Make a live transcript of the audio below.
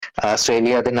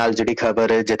Australia ਦੇ ਨਾਲ ਜਿਹੜੀ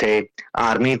ਖਬਰ ਜਿੱਥੇ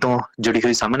ਆਰਮੀ ਤੋਂ ਜੁੜੀ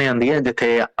ਹੋਈ ਸਾਹਮਣੇ ਆਉਂਦੀ ਹੈ,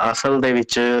 ਜਿੱਥੇ ਅਸਲ ਦੇ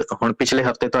ਵਿੱਚ ਹੁਣ ਪਿਛਲੇ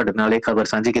ਹਫ਼ਤੇ ਤੁਹਾਡੇ ਨਾਲ ਇਹ ਖਬਰ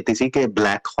ਸਾਂਝੀ ਕੀਤੀ ਸੀ ਕਿ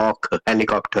ਬਲੈਕ ਹੌਕ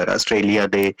ਹੈਲੀਕਾਪਟਰ ਆਸਟ੍ਰੇਲੀਆ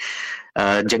ਦੇ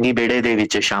ਜੰਗੀ ਬੇੜੇ ਦੇ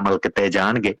ਵਿੱਚ ਸ਼ਾਮਲ ਕੀਤੇ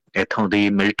ਜਾਣਗੇ। ਇੱਥੋਂ ਦੀ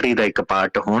ਮਿਲਟਰੀ ਦਾ ਇੱਕ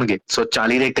ਪਾਰਟ ਹੋਣਗੇ। ਸੋ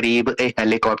 40 ਦੇ ਕਰੀਬ ਇਹ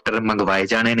ਹੈਲੀਕਾਪਟਰ ਮੰਗਵਾਏ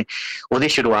ਜਾਣੇ ਨੇ। ਉਹਦੀ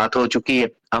ਸ਼ੁਰੂਆਤ ਹੋ ਚੁੱਕੀ ਹੈ।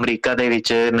 ਅਮਰੀਕਾ ਦੇ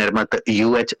ਵਿੱਚ ਨਿਰਮਿਤ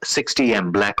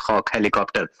UH-60M ਬਲੈਕ ਹੌਕ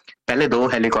ਹੈਲੀਕਾਪਟਰ ਪਹਿਲੇ 2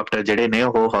 ਹੈਲੀਕਾਪਟਰ ਜਿਹੜੇ ਨੇ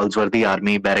ਉਹ ਹੌਲਸਵਰਦੀ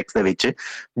ਆਰਮੀ ਬੈਰਕਸ ਦੇ ਵਿੱਚ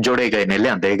ਜੋੜੇ ਗਏ ਨੇ,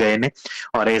 ਲਿਆਂਦੇ ਗਏ ਨੇ।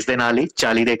 ਔਰ ਇਸ ਦੇ ਨਾਲ ਹੀ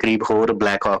 40 ਦੇ ਕਰੀਬ ਹੋਰ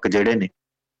ਬਲੈਕ ਹੌਕ ਜਿਹੜੇ ਨੇ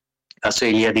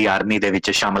ਆਸਟ੍ਰੇਲੀਆ ਦੀ ਆਰਮੀ ਦੇ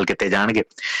ਵਿੱਚ ਸ਼ਾਮਲ ਕੀਤੇ ਜਾਣਗੇ।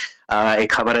 ਇਹ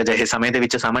ਖਬਰ ਅਜਿਹੇ ਸਮੇਂ ਦੇ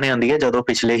ਵਿੱਚ ਸਾਹਮਣੇ ਆਉਂਦੀ ਹੈ ਜਦੋਂ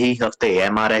ਪਿਛਲੇ ਹੀ ਹਫ਼ਤੇ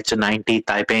MRH-90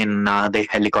 ਤਾਈਪੇਨ ਨਾਂ ਦੇ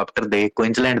ਹੈਲੀਕਾਪਟਰ ਦੇ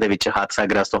ਕੁਇਨਜ਼ਲੈਂਡ ਦੇ ਵਿੱਚ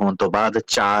ਹਾਦਸਾਗ੍ਰਸਤ ਹੋਣ ਤੋਂ ਬਾਅਦ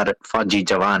 4 ਫੌਜੀ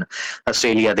ਜਵਾਨ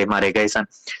ਆਸਟ੍ਰੇਲੀਆ ਦੇ ਮਾਰੇ ਗਏ ਸਨ।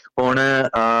 ਹੁਣ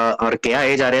ਔਰ ਕਿਹਾ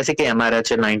ਇਹ ਜਾ ਰਿਹਾ ਸੀ ਕਿ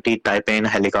MRH-90 ਤਾਈਪੇਨ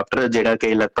ਹੈਲੀਕਾਪਟਰ ਜਿਹੜਾ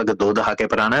ਕਿ ਲਗਭਗ 2 ਦਹਾਕੇ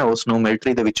ਪੁਰਾਣਾ ਹੈ, ਉਸ ਨੂੰ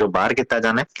ਮਿਲਟਰੀ ਦੇ ਵਿੱਚੋਂ ਬਾਹਰ ਕੀਤਾ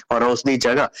ਜਾਣਾ ਔਰ ਉਸ ਦੀ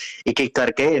ਜਗ੍ਹਾ ਇੱਕ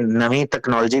ਕਰਕੇ ਨਵੀਂ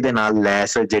ਟੈਕਨੋਲੋਜੀ ਦੇ ਨਾਲ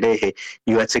ਲੈਸ ਜਿਹੜੇ ਇਹ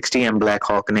UH-60M ਬਲੈਕ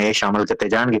ਹੌਕ ਨੇ ਸ਼ਾਮਲ ਕੀਤੇ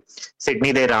ਜਾਣਗੇ।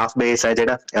 ਸਿਡਨੀ ਦੇ ਰਾਫ ਬੇਸ ਹੈ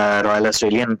ਜਿਹੜਾ ਰਾਇਲ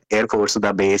ਆਸਟ੍ਰੇਲੀਅਨ 에ਅਰ ਫੋਰਸ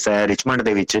ਦਾ ਬੇਸ ਹੈ ਰਿਚਮੰਡ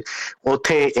ਦੇ ਵਿੱਚ,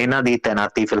 ਉੱਥੇ ਇਹਨਾਂ ਦੀ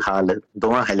ਤੈਨਾਤੀ ਫਿਲਹਾਲ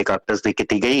 2 ਹੈਲੀਕਾਪਟਰਸ ਦੀ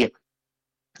ਕੀਤੀ ਗਈ ਹੈ।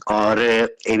 ਔਰ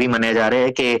ਇਹ ਵੀ ਮੰਨਿਆ ਜਾ ਰਿਹਾ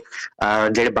ਹੈ ਕਿ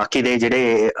ਜਿਹੜੇ ਬਾਕੀ ਦੇ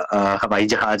ਜਿਹੜੇ ਹਵਾਈ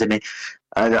ਜਹਾਜ਼ ਨੇ,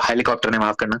 ਹੈਲੀਕਾਪਟਰ ਨੇ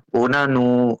ਮਾਫ ਕਰਨਾ, ਉਹਨਾਂ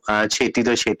ਨੂੰ ਛੇਤੀ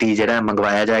ਤੋਂ ਛੇਤੀ ਜਿਹੜਾ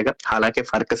ਮੰਗਵਾਇਆ ਜਾਏਗਾ। ਹਾਲਾਂਕਿ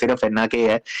ਫਰਕ ਸਿਰਫ ਇੰਨਾ ਕਿ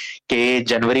ਹੈ ਕਿ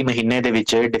ਜਨਵਰੀ ਮਹੀਨੇ ਦੇ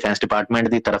ਵਿੱਚ ਡਿਫੈਂਸ ਡਿਪਾਰਟਮੈਂਟ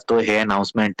ਦੀ ਤਰਫ ਤੋਂ ਇਹ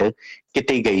ਅਨਾਊਂਸਮੈਂਟ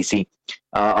ਕੀਤੀ ਗਈ ਸੀ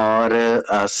ਔਰ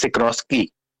ਸਿਕਰੋਸਕੀ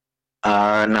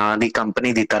ਨਾਂ ਦੀ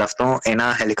ਕੰਪਨੀ ਦੀ ਤਰਫ ਤੋਂ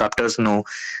ਇਹਨਾਂ ਹੈਲੀਕਾਪਟਰਸ ਨੂੰ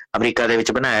ਅਮਰੀਕਾ ਦੇ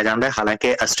ਵਿੱਚ ਬਣਾਇਆ ਜਾਂਦਾ ਹੈ।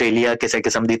 ਹਾਲਾਂਕਿ ਆਸਟ੍ਰੇਲੀਆ ਕਿਸੇ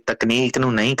ਕਿਸਮ ਦੀ ਤਕਨੀਕ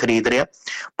ਨੂੰ ਨਹੀਂ ਖਰੀਦ ਰਿਹਾ,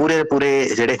 ਪੂਰੇ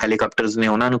ਜਿਹੜੇ ਹੈਲੀਕਾਪਟਰਸ ਨੇ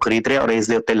ਉਹਨਾਂ ਨੂੰ ਖਰੀਦ ਰਿਹਾ ਔਰ ਇਸ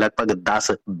ਦੇ ਉੱਤੇ ਲਗਭਗ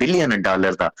 $10 ਬਿਲੀਅਨ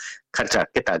ਦਾ ਖਰਚਾ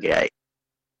ਕੀਤਾ ਗਿਆ ਹੈ।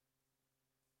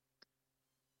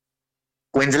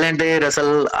 ਕੁਇਨਜ਼ਲੈਂਡ ਦੇ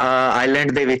ਰਸਲ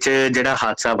ਆਈਲੈਂਡ ਦੇ ਵਿੱਚ ਜਿਹੜਾ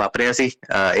ਹਾਦਸਾ ਵਾਪਰਿਆ ਸੀ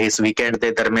ਇਸ ਵੀਕਐਂਡ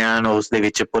ਦੇ ਦਰਮਿਆਨ, ਉਸ ਦੇ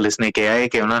ਵਿੱਚ ਪੁਲਿਸ ਨੇ ਕਿਹਾ ਹੈ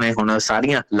ਕਿ ਉਹਨਾਂ ਨੇ ਹੁਣ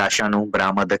ਸਾਰੀਆਂ ਲਾਸ਼ਾਂ ਨੂੰ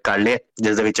ਬਰਾਮਦ ਕਰ ਲਿਆ,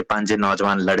 ਜਿਸ ਦੇ ਵਿੱਚ 5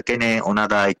 ਨੌਜਵਾਨ ਲੜਕੇ ਨੇ, ਉਹਨਾਂ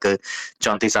ਦਾ ਇੱਕ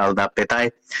 34 ਸਾਲ ਦਾ ਪਿਤਾ ਹੈ।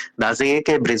 ਦੱਸ ਦਈਏ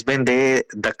ਕਿ ਬ੍ਰਿਸਬੇਨ ਦੇ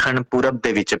ਦੱਖਣ ਪੂਰਬ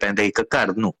ਦੇ ਵਿੱਚ ਪੈਂਦੇ ਇੱਕ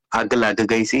ਘਰ ਨੂੰ ਅੱਗ ਲੱਗ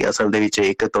ਗਈ ਸੀ। ਅਸਲ ਦੇ ਵਿੱਚ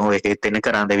ਇੱਕ ਤੋਂ ਇਹ 3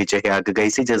 ਘਰਾਂ ਦੇ ਵਿੱਚ ਇਹ ਅੱਗ ਗਈ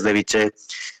ਸੀ, ਜਿਸ ਦੇ ਵਿੱਚ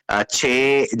 6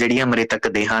 ਜਿਹੜੀਆਂ ਮ੍ਰਿਤਕ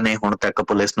ਦੇਹਾਂ ਨੇ ਹੁਣ ਤੱਕ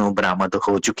ਪੁਲਿਸ ਨੂੰ ਬਰਾਮਦ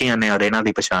ਹੋ ਚੁੱਕੀਆਂ ਨੇ ਔਰ ਇਹਨਾਂ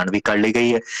ਦੀ ਪਛਾਣ ਵੀ ਕਰ ਲਈ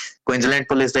ਗਈ ਹੈ। ਕੁਇਨਜ਼ਲੈਂਡ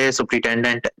ਪੁਲਿਸ ਦੇ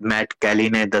ਸੁਪਰੀਟੈਂਡੈਂਟ ਮੈਟ ਕੈਲੀ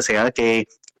ਨੇ ਦੱਸਿਆ ਕਿ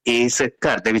ਇਸ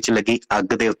ਘਰ ਦੇ ਵਿੱਚ ਲੱਗੀ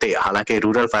ਅੱਗ ਦੇ ਉੱਤੇ ਹਾਲਾਂਕਿ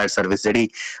ਰੂਰਲ ਫਾਇਰ ਸਰਵਿਸ ਜਿਹੜੀ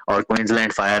ਔਰ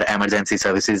ਕੁਇਨਜ਼ਲੈਂਡ ਫਾਇਰ ਐਮਰਜੈਂਸੀ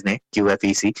ਸਰਵਿਸਿਜ਼ ਨੇ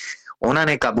QFEC, ਉਹਨਾਂ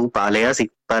ਨੇ ਕਾਬੂ ਪਾ ਲਿਆ ਸੀ।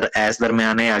 ਪਰ ਇਸ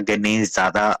ਦਰਮਿਆਨ ਇਹ ਅੱਗ ਇੰਨੀ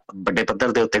ਜ਼ਿਆਦਾ ਵੱਡੇ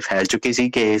ਪੱਧਰ ਦੇ ਉੱਤੇ ਫੈਲ ਚੁੱਕੀ ਸੀ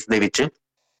ਕਿ ਇਸ ਦੇ ਵਿੱਚ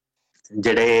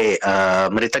ਜਿਹੜੇ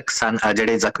ਮ੍ਰਿਤਕ ਸਨ,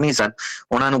 ਜਿਹੜੇ ਜ਼ਖਮੀ ਸਨ,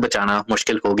 ਉਹਨਾਂ ਨੂੰ ਬਚਾਉਣਾ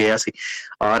ਮੁਸ਼ਕਿਲ ਹੋ ਗਿਆ ਸੀ।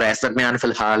 ਔਰ ਇਸ ਦਰਮਿਆਨ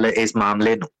ਫਿਲਹਾਲ ਇਸ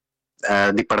ਮਾਮਲੇ ਨੂੰ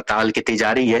ਦੀ ਪੜਤਾਲ ਕੀਤੀ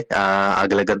ਜਾ ਰਹੀ ਹੈ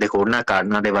ਅੱਗ ਲੱਗਣ ਦੇ ਹੋਰਨਾਂ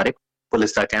ਕਾਰਨਾਂ ਦੇ ਬਾਰੇ।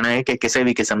 ਪੁਲਿਸ ਦਾ ਕਹਿਣਾ ਹੈ ਕਿ ਕਿਸੇ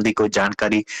ਵੀ ਕਿਸਮ ਦੀ ਕੋਈ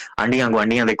ਜਾਣਕਾਰੀ ਆਂਢੀਆਂ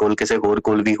ਗੁਆਂਢੀਆਂ ਦੇ ਕੋਲ, ਕਿਸੇ ਹੋਰ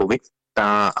ਕੋਲ ਵੀ ਹੋਵੇ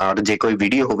ਤਾਂ ਔਰ ਜੇ ਕੋਈ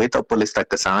ਵੀਡੀਓ ਹੋਵੇ ਤਾਂ ਪੁਲਿਸ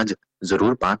ਤੱਕ ਸਾਂਝ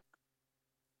ਜ਼ਰੂਰ ਪਾਉਣ।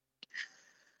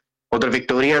 ਉਧਰ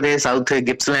ਵਿਕਟੋਰੀਆ ਦੇ ਸਾਊਥ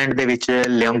ਗਿਪਸਲੈਂਡ ਦੇ ਵਿੱਚ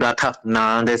ਲਿਓਂਗਾਥਾ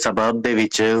ਨਾਂ ਦੇ ਸਬਰਬ ਦੇ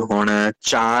ਵਿੱਚ ਹੁਣ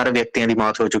 4 ਵਿਅਕਤੀਆਂ ਦੀ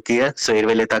ਮੌਤ ਹੋ ਚੁੱਕੀ ਹੈ। ਸਵੇਰ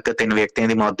ਵੇਲੇ ਤੱਕ 3 ਵਿਅਕਤੀਆਂ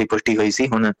ਦੀ ਮੌਤ ਦੀ ਪੁਸ਼ਟੀ ਹੋਈ ਸੀ,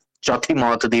 ਹੁਣ ਚੌਥੀ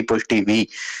ਮੌਤ ਦੀ ਪੁਸ਼ਟੀ ਵੀ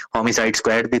ਹੋਮਿਸਾਈਡ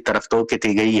ਸਕੁਐਡ ਦੀ ਤਰਫ ਤੋਂ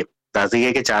ਕੀਤੀ ਗਈ ਹੈ। ਦੱਸ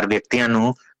ਦਈਏ ਕਿ 4 ਵਿਅਕਤੀਆਂ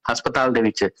ਨੂੰ ਹਸਪਤਾਲ ਦੇ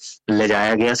ਵਿੱਚ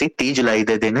ਲਿਜਾਇਆ ਗਿਆ ਸੀ 30 ਜੁਲਾਈ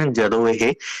ਦੇ ਦਿਨ, ਜਦੋਂ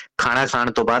ਇਹ ਖਾਣਾ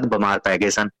ਖਾਣ ਤੋਂ ਬਾਅਦ ਬਿਮਾਰ ਪੈ ਗਏ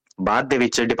ਸਨ। ਬਾਅਦ ਦੇ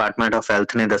ਵਿੱਚ ਡਿਪਾਰਟਮੈਂਟ ਆਫ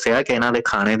ਹੈਲਥ ਨੇ ਦੱਸਿਆ ਕਿ ਇਹਨਾਂ ਦੇ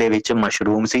ਖਾਣੇ ਦੇ ਵਿੱਚ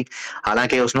ਮਸ਼ਰੂਮ ਸੀ।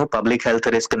 ਹਾਲਾਂਕਿ ਉਸਨੂੰ ਪਬਲਿਕ ਹੈਲਥ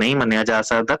ਰਿਸਕ ਨਹੀਂ ਮੰਨਿਆ ਜਾ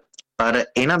ਸਕਦਾ, ਪਰ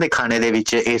ਇਹਨਾਂ ਦੇ ਖਾਣੇ ਦੇ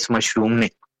ਵਿੱਚ ਇਸ ਮਸ਼ਰੂਮ ਨੇ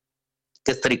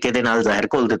ਕਿਸ ਤਰੀਕੇ ਦੇ ਨਾਲ ਜ਼ਹਿਰ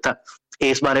ਘੋਲ ਦਿੱਤਾ,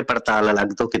 ਇਸ ਬਾਰੇ ਪੜਤਾਲ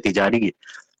ਅਲੱਗ ਤੋਂ ਕੀਤੀ ਜਾ ਰਹੀ ਹੈ।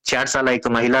 66 ਸਾਲਾ ਇੱਕ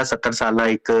ਮਹਿਲਾ, 70 ਸਾਲਾ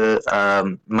ਇੱਕ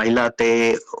ਮਹਿਲਾ ਤੇ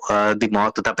ਦੀ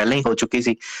ਮੌਤ ਤਾਂ ਪਹਿਲਾਂ ਹੀ ਹੋ ਚੁੱਕੀ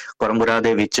ਸੀ ਕੋਰੰਬੁਰਾ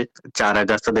ਦੇ ਵਿੱਚ 4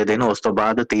 ਅਗਸਤ ਦੇ ਦਿਨ। ਉਸ ਤੋਂ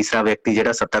ਬਾਅਦ ਤੀਸਰਾ ਵਿਅਕਤੀ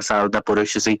ਜਿਹੜਾ 70 ਸਾਲ ਦਾ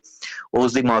ਪੁਰਸ਼ ਸੀ,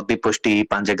 ਉਸ ਦੀ ਮੌਤ ਦੀ ਪੁਸ਼ਟੀ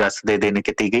 5 ਅਗਸਤ ਦੇ ਦਿਨ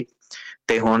ਕੀਤੀ ਗਈ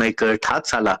ਤੇ ਹੁਣ ਇੱਕ 68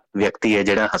 ਸਾਲਾ ਵਿਅਕਤੀ ਹੈ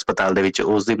ਜਿਹੜਾ ਹਸਪਤਾਲ ਦੇ ਵਿੱਚ,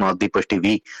 ਉਸ ਦੀ ਮੌਤ ਦੀ ਪੁਸ਼ਟੀ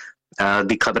ਵੀ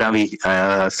ਦੀ ਖਬਰਾਂ ਵੀ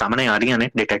ਸਾਹਮਣੇ ਆ ਰਹੀਆਂ ਨੇ।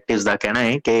 ਡਿਟੈਕਟਿਵਸ ਦਾ ਕਹਿਣਾ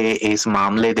ਹੈ ਕਿ ਇਸ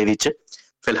ਮਾਮਲੇ ਦੇ ਵਿੱਚ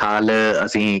ਫਿਲਹਾਲ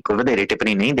ਅਸੀਂ ਕੋਈ ਵਧੇਰੇ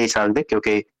ਟਿੱਪਣੀ ਨਹੀਂ ਦੇ ਸਕਦੇ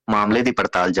ਕਿਉਂਕਿ ਮਾਮਲੇ ਦੀ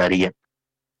ਪੜਤਾਲ ਜਾਰੀ ਹੈ।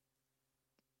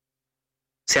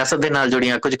 ਸਿਆਸਤ ਦੇ ਨਾਲ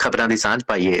ਜੁੜੀਆਂ ਕੁਝ ਖਬਰਾਂ ਦੀ ਸਾਂਝ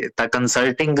ਪਾਈਏ ਤਾਂ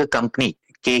ਕੰਸਲਟਿੰਗ ਕੰਪਨੀ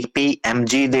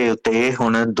KPMG ਦੇ ਉੱਤੇ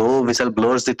ਹੁਣ 2 ਵਿਸਲ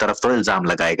ਬਲੋਅਰਸ ਦੀ ਤਰਫ ਤੋਂ ਇਲਜ਼ਾਮ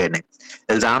ਲਗਾਏ ਗਏ ਨੇ।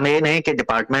 ਇਲਜ਼ਾਮ ਇਹ ਨੇ ਕਿ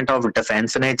ਡਿਪਾਰਟਮੈਂਟ ਆਫ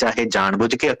ਡਿਫੈਂਸ ਨੇ ਚਾਹੇ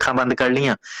ਜਾਣਬੁੱਝ ਕੇ ਅੱਖਾਂ ਬੰਦ ਕਰ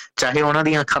ਲਈਆਂ, ਚਾਹੇ ਉਹਨਾਂ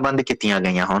ਦੀਆਂ ਅੱਖਾਂ ਬੰਦ ਕੀਤੀਆਂ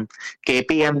ਗਈਆਂ ਹੋਣ,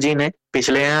 KPMG ਨੇ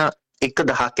ਪਿਛਲੇ 1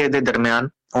 ਦਹਾਕੇ ਦੇ ਦਰਮਿਆਨ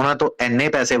ਉਹਨਾਂ ਤੋਂ ਇੰਨੇ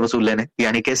ਪੈਸੇ ਵਸੂਲੇ ਨੇ,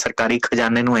 ਯਾਨੀ ਕਿ ਸਰਕਾਰੀ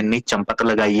ਖਜ਼ਾਨੇ ਨੂੰ ਇੰਨੀ ਚੰਪਤ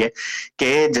ਲਗਾਈ ਹੈ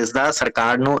ਕਿ ਜਿਸ ਦਾ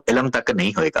ਸਰਕਾਰ ਨੂੰ ਇਲਮ ਤੱਕ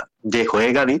ਨਹੀਂ ਹੋਏਗਾ। ਜੇ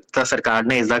ਹੋਏਗਾ ਵੀ ਤਾਂ ਸਰਕਾਰ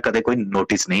ਨੇ ਇਸਦਾ ਕਦੇ ਕੋਈ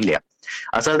ਨੋਟਿਸ ਨਹੀਂ ਲਿਆ।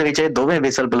 ਅਸਲ ਦੇ ਵਿੱਚ ਇਹ ਦੋਵੇਂ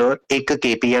ਵਿਸਲ ਬਲੋਅਰ, ਇੱਕ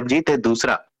KPMG ਤੇ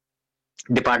ਦੂਸਰਾ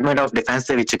ਡਿਪਾਰਟਮੈਂਟ ਆਫ ਡਿਫੈਂਸ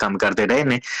ਦੇ ਵਿੱਚ ਕੰਮ ਕਰਦੇ ਰਹੇ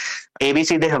ਨੇ।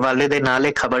 ABC ਦੇ ਹਵਾਲੇ ਦੇ ਨਾਲ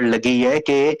ਇਹ ਖਬਰ ਲੱਗੀ ਹੈ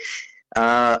ਕਿ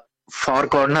ਫੋਰ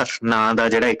ਕਾਰਨਰ ਨਾਂ ਦਾ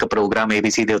ਜਿਹੜਾ ਇੱਕ ਪ੍ਰੋਗਰਾਮ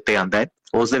ABC ਦੇ ਉੱਤੇ ਆਉਂਦਾ ਹੈ,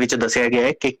 ਉਸ ਦੇ ਵਿੱਚ ਦੱਸਿਆ ਗਿਆ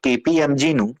ਹੈ ਕਿ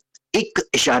KPMG ਨੂੰ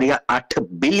 1.8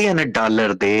 ਬਿਲੀਅਨ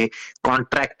ਡਾਲਰ ਦੇ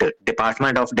ਕੰਟਰੈਕਟ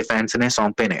ਡਿਪਾਰਟਮੈਂਟ ਆਫ ਡਿਫੈਂਸ ਨੇ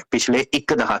ਸੌਂਪੇ ਨੇ ਪਿਛਲੇ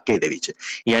ਇੱਕ ਦਹਾਕੇ ਦੇ ਵਿੱਚ।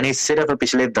 ਯਾਨੀ ਸਿਰਫ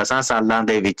ਪਿਛਲੇ 10 ਸਾਲਾਂ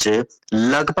ਦੇ ਵਿੱਚ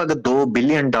ਲਗਭਗ 2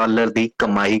 ਬਿਲੀਅਨ ਡਾਲਰ ਦੀ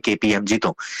ਕਮਾਈ KPMG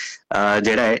ਤੋਂ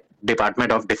ਜਿਹੜਾ ਹੈ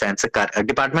ਡਿਪਾਰਟਮੈਂਟ ਆਫ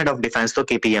ਡਿਫੈਂਸ ਤੋਂ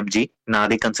KPMG ਨਾਂ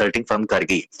ਦੀ ਕੰਸਲਟਿੰਗ ਫਰਮ ਕਰ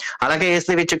ਗਈ। ਹਾਲਾਂਕਿ ਇਸ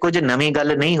ਦੇ ਵਿੱਚ ਕੁਝ ਨਵੀਂ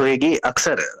ਗੱਲ ਨਹੀਂ ਹੋਏਗੀ।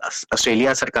 ਅਕਸਰ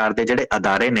ਆਸਟ੍ਰੇਲੀਆ ਸਰਕਾਰ ਦੇ ਜਿਹੜੇ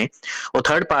ਅਦਾਰੇ ਨੇ ਉਹ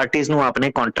ਥਰਡ ਪਾਰਟੀਜ਼ ਨੂੰ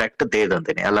ਆਪਣੇ ਕੰਟਰੈਕਟ ਦੇ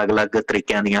ਦਿੰਦੇ ਨੇ ਅਲੱਗ-ਅਲੱਗ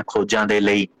ਤਰੀਕਿਆਂ ਦੀਆਂ ਖੋਜਾਂ ਦੇ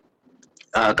ਲਈ,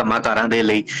 ਕੰਮਾਕਾਰਾਂ ਦੇ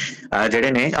ਲਈ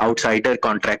ਜਿਹੜੇ ਨੇ ਆਊਟਸਾਈਡਰ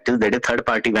ਕੰਟਰੈਕਟ ਜਿਹੜੇ ਥਰਡ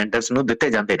ਪਾਰਟੀ ਵੈਂਡਰਸ ਨੂੰ ਦਿੱਤੇ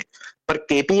ਜਾਂਦੇ ਨੇ। ਪਰ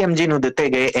KPMG ਨੂੰ ਦਿੱਤੇ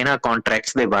ਗਏ ਇਹਨਾਂ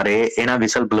ਕੰਟਰੈਕਟਸ ਦੇ ਬਾਰੇ ਇਹਨਾਂ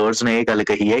ਵਿਸਲ ਬਲੋਅਰਸ ਨੇ ਇਹ ਗੱਲ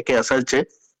ਕਹੀ ਹੈ ਕਿ ਅਸਲ 'ਚ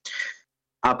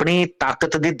ਆਪਣੀ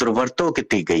ਤਾਕਤ ਦੀ ਦੁਰਵਰਤੋਂ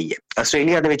ਕੀਤੀ ਗਈ ਹੈ।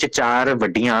 ਆਸਟ੍ਰੇਲੀਆ ਦੇ ਵਿੱਚ 4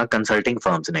 ਵੱਡੀਆਂ ਕੰਸਲਟਿੰਗ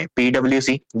ਫਰਮਸ ਨੇ।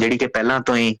 PwC ਜਿਹੜੀ ਕਿ ਪਹਿਲਾਂ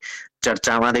ਤੋਂ ਹੀ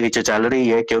ਚਰਚਾਵਾਂ ਦੇ ਵਿੱਚ ਚੱਲ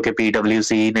ਰਹੀ ਹੈ ਕਿਉਂਕਿ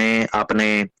PwC ਨੇ ਆਪਣੇ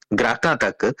ਗ੍ਰਾਹਕਾਂ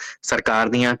ਤੱਕ ਸਰਕਾਰ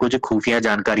ਦੀਆਂ ਕੁਝ ਖੂਫੀਆ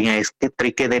ਜਾਣਕਾਰੀਆਂ ਇਸ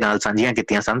ਤਰੀਕੇ ਦੇ ਨਾਲ ਸਾਂਝੀਆਂ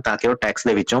ਕੀਤੀਆਂ ਸਨ ਤਾਂ ਕਿ ਉਹ ਟੈਕਸ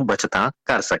ਦੇ ਵਿੱਚੋਂ ਬਚਤਾਂ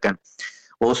ਕਰ ਸਕਣ।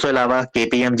 ਉਸ ਤੋਂ ਇਲਾਵਾ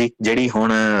KPMG ਜਿਹੜੀ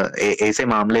ਹੁਣ ਇਸੇ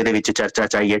ਮਾਮਲੇ ਦੇ ਵਿੱਚ ਚਰਚਾ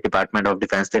 'ਚ ਆਈ ਹੈ ਡਿਪਾਰਟਮੈਂਟ ਆਫ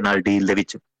ਡਿਫੈਂਸ ਦੇ ਨਾਲ ਡੀਲ ਦੇ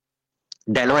ਵਿੱਚ।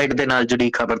 ਡੈਲੋਇਟ ਦੇ ਨਾਲ ਜੁੜੀ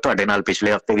ਖਬਰ ਤੁਹਾਡੇ ਨਾਲ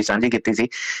ਪਿਛਲੇ ਹਫ਼ਤੇ ਵੀ ਸਾਂਝੀ ਕੀਤੀ ਸੀ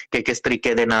ਕਿ ਕਿਸ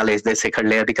ਤਰੀਕੇ ਦੇ ਨਾਲ ਇਸ ਦੇ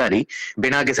ਸਿਖਰਲੇ ਅਧਿਕਾਰੀ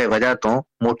ਬਿਨਾਂ ਕਿਸੇ ਵਜ੍ਹਾ ਤੋਂ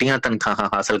ਮੋਟੀਆਂ ਤਨਖਾਹਾਂ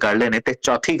ਹਾਸਲ ਕਰ ਲਏ ਨੇ। ਤੇ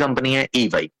ਚੌਥੀ ਕੰਪਨੀ ਹੈ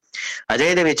EY। ਅਜੇ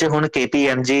ਇਹਦੇ ਵਿੱਚ ਹੁਣ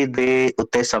KPMG ਦੇ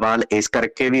ਉੱਤੇ ਸਵਾਲ ਇਸ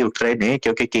ਕਰਕੇ ਵੀ ਉੱਠ ਰਹੇ ਨੇ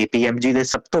ਕਿਉਂਕਿ KPMG ਦੇ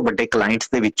ਸਭ ਤੋਂ ਵੱਡੇ ਕਲਾਇੰਟਸ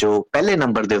ਦੇ ਵਿੱਚੋਂ ਪਹਿਲੇ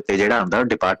ਨੰਬਰ ਦੇ ਉੱਤੇ ਜਿਹੜਾ ਆਉਂਦਾ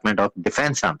ਡਿਪਾਰਟਮੈਂਟ ਆਫ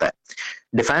ਡਿਫੈਂਸ ਆਉਂਦਾ ਹੈ।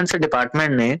 ਡਿਫੈਂਸ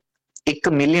ਡਿਪਾਰਟਮੈਂਟ ਨੇ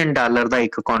 $1 ਮਿਲੀਅਨ ਦਾ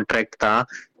ਇੱਕ ਕੰਟਰੈਕਟ ਤਾਂ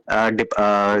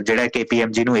ਜਿਹੜਾ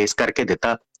KPMG ਨੂੰ ਇਸ ਕਰਕੇ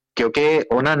ਦਿੱਤਾ ਕਿਉਂਕਿ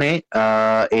ਉਹਨਾਂ ਨੇ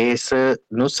ਇਸ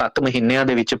ਨੂੰ 7 ਮਹੀਨਿਆਂ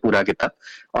ਦੇ ਵਿੱਚ ਪੂਰਾ ਕੀਤਾ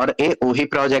ਔਰ ਇਹ ਉਹੀ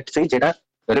ਪ੍ਰੋਜੈਕਟ ਸੀ ਜਿਹੜਾ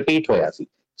ਰਿਪੀਟ ਹੋਇਆ ਸੀ।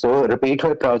 ਸੋ ਰਿਪੀਟ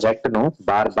ਹੋਏ ਪ੍ਰੋਜੈਕਟ ਨੂੰ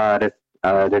ਬਾਰ-ਬਾਰ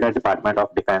ਜਿਹੜਾ ਡਿਪਾਰਟਮੈਂਟ ਆਫ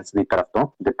ਡਿਫੈਂਸ ਦੀ ਤਰਫ ਤੋਂ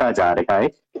ਦਿੱਤਾ ਜਾ ਰਿਹਾ ਹੈ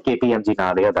KPMG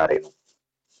ਨਾਂ ਦੇ ਅਦਾਰੇ ਨੂੰ।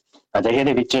 ਅਜਿਹੇ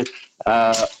ਦੇ ਵਿੱਚ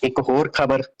ਇੱਕ ਹੋਰ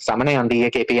ਖਬਰ ਸਾਹਮਣੇ ਆਉਂਦੀ ਹੈ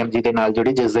KPMG ਦੇ ਨਾਲ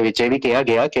ਜੁੜੀ ਜਿਸ ਦੇ ਵਿੱਚ ਇਹ ਵੀ ਕਿਹਾ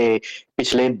ਗਿਆ ਕਿ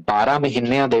ਪਿਛਲੇ 12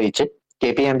 ਮਹੀਨਿਆਂ ਦੇ ਵਿੱਚ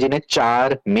KPMG ਨੇ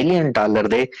 $4 ਮਿਲੀਅਨ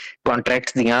ਦੇ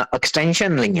ਕੰਟਰੈਕਟਸ ਦੀਆਂ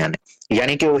ਐਕਸਟੈਂਸ਼ਨ ਲਈਆਂ ਨੇ।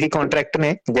 ਯਾਨੀ ਕਿ ਉਹੀ ਕੰਟਰੈਕਟ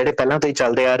ਨੇ ਜਿਹੜੇ ਪਹਿਲਾਂ ਤੋਂ ਹੀ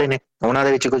ਚੱਲਦੇ ਆ ਰਹੇ ਨੇ, ਉਹਨਾਂ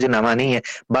ਦੇ ਵਿੱਚ ਕੁਝ ਨਵਾਂ ਨਹੀਂ ਹੈ,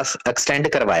 ਬਸ ਐਕਸਟੈਂਡ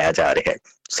ਕਰਵਾਇਆ ਜਾ ਰਿਹਾ ਹੈ।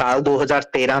 ਸਾਲ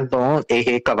 2013 ਤੋਂ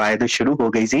ਇਹ ਕਵਾਇਦ ਸ਼ੁਰੂ ਹੋ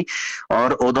ਗਈ ਸੀ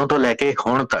ਔਰ ਉਦੋਂ ਤੋਂ ਲੈ ਕੇ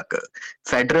ਹੁਣ ਤੱਕ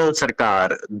ਫੈਡਰਲ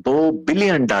ਸਰਕਾਰ $2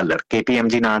 ਬਿਲੀਅਨ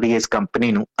KPMG ਨਾਂ ਦੀ ਇਸ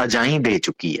ਕੰਪਨੀ ਨੂੰ ਅਜਾਈਂ ਦੇ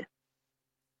ਚੁੱਕੀ ਹੈ।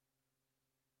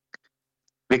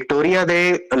 ਵਿਕਟੋਰੀਆ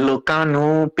ਦੇ ਲੋਕਾਂ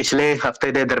ਨੂੰ ਪਿਛਲੇ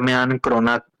ਹਫ਼ਤੇ ਦੇ ਦਰਮਿਆਨ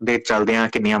ਕਰੋਨਾ ਦੇ ਚਲਦਿਆਂ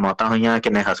ਕਿੰਨੀਆਂ ਮੌਤਾਂ ਹੋਈਆਂ,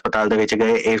 ਕਿੰਨੇ ਹਸਪਤਾਲ ਦੇ ਵਿੱਚ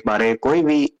ਗਏ, ਇਸ ਬਾਰੇ ਕੋਈ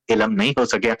ਵੀ ਇਲਮ ਨਹੀਂ ਹੋ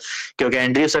ਸਕਿਆ ਕਿਉਂਕਿ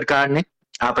ਐਂਡਰਿਊ ਸਰਕਾਰ ਨੇ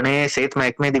ਆਪਣੇ ਸਿਹਤ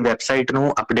ਮਹਿਕਮੇ ਦੀ ਵੈਬਸਾਈਟ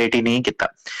ਨੂੰ ਅਪਡੇਟ ਹੀ ਨਹੀਂ ਕੀਤਾ।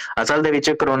 ਅਸਲ ਦੇ ਵਿੱਚ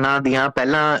ਕਰੋਨਾ ਦੀਆਂ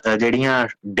ਪਹਿਲਾਂ ਜਿਹੜੀਆਂ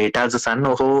ਡੇਟਾਜ਼ ਸਨ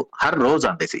ਉਹ ਹਰ ਰੋਜ਼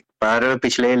ਆਉਂਦੇ ਸੀ ਪਰ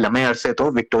ਪਿਛਲੇ ਲੰਮੇ ਅਰਸੇ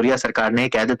ਤੋਂ ਵਿਕਟੋਰੀਆ ਸਰਕਾਰ ਨੇ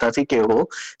ਕਹਿ ਦਿੱਤਾ ਸੀ ਕਿ ਉਹ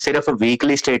ਸਿਰਫ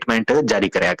ਵੀਕਲੀ ਸਟੇਟਮੈਂਟ ਜਾਰੀ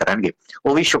ਕਰਿਆ ਕਰਨਗੇ,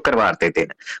 ਉਹ ਵੀ ਸ਼ੁੱਕਰਵਾਰ ਦੇ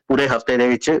ਦਿਨ। ਪੂਰੇ ਹਫ਼ਤੇ ਦੇ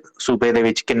ਵਿੱਚ ਸੂਬੇ ਦੇ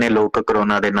ਵਿੱਚ ਕਿੰਨੇ ਲੋਕ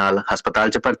ਕਰੋਨਾ ਦੇ ਨਾਲ ਹਸਪਤਾਲ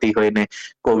 'ਚ ਭਰਤੀ ਹੋਏ ਨੇ,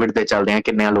 ਕੋਵਿਡ ਦੇ ਚੱਲਦਿਆਂ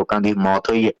ਕਿੰਨਿਆਂ ਲੋਕਾਂ ਦੀ ਮੌਤ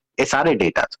ਹੋਈ ਹੈ, ਇਹ ਸਾਰੇ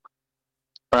ਡੇਟਾ।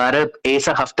 ਪਰ ਇਸ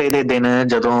ਹਫ਼ਤੇ ਦੇ ਦਿਨ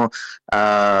ਜਦੋਂ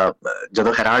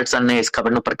ਹੈਰਾਲਡ ਸਨ ਨੇ ਇਸ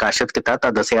ਖਬਰ ਨੂੰ ਪ੍ਰਕਾਸ਼ਿਤ ਕੀਤਾ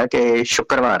ਤਾਂ ਦੱਸਿਆ ਕਿ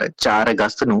ਸ਼ੁੱਕਰਵਾਰ 4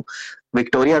 ਅਗਸਤ ਨੂੰ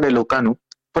ਵਿਕਟੋਰੀਆ ਦੇ ਲੋਕਾਂ ਨੂੰ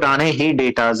ਪੁਰਾਣੇ ਹੀ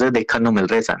ਡੇਟਾਜ਼ ਦੇਖਣ ਨੂੰ ਮਿਲ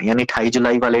ਰਹੇ ਸਨ, ਯਾਨੀ 28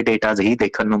 ਜੁਲਾਈ ਵਾਲੇ ਡੇਟਾਜ਼ ਹੀ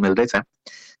ਦੇਖਣ ਨੂੰ ਮਿਲ ਰਹੇ ਸਨ,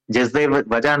 ਜਿਸ ਦੇ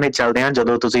ਵਜ੍ਹਾ ਨੇ ਚੱਲਦਿਆਂ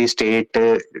ਜਦੋਂ ਤੁਸੀਂ ਸਟੇਟ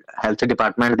ਹੈਲਥ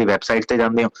ਡਿਪਾਰਟਮੈਂਟ ਦੀ ਵੈਬਸਾਈਟ ਤੇ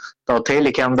ਜਾਂਦੇ ਹੋ ਤਾਂ ਉੱਥੇ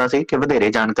ਲਿਖਿਆ ਹੁੰਦਾ ਸੀ ਕਿ ਵਧੇਰੇ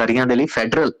ਜਾਣਕਾਰੀਆਂ ਦੇ ਲਈ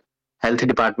ਫੈਡਰਲ ਹੈਲਥ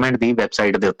ਡਿਪਾਰਟਮੈਂਟ ਦੀ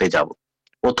ਵੈਬਸਾਈਟ ਦੇ ਉੱਤੇ ਜਾਓ,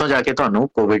 ਉੱਥੋਂ ਜਾ ਕੇ ਤੁਹਾਨੂੰ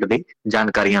ਕੋਵਿਡ ਦੀ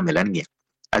ਜਾਣਕਾਰੀਆਂ ਮਿਲਣਗੀਆਂ।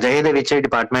 ਅਜਿਹੇ ਦੇ ਵਿੱਚ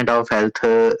ਡਿਪਾਰਟਮੈਂਟ ਆਫ ਹੈਲਥ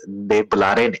ਦੇ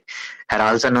ਬੁਲਾਰੇ ਨੇ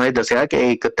ਹੈਰਾਲਸਨ ਨੂੰ ਇਹ ਦੱਸਿਆ ਕਿ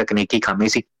ਇੱਕ ਤਕਨੀਕੀ ਖਾਮੀ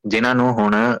ਸੀ ਜਿਨ੍ਹਾਂ ਨੂੰ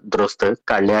ਹੁਣ ਦਰੁਸਤ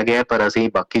ਕਰ ਲਿਆ ਗਿਆ, ਪਰ ਅਸੀਂ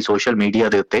ਬਾਕੀ ਸੋਸ਼ਲ ਮੀਡੀਆ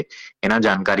ਦੇ ਉੱਤੇ ਇਹਨਾਂ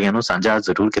ਜਾਣਕਾਰੀਆਂ ਨੂੰ ਸਾਂਝਾ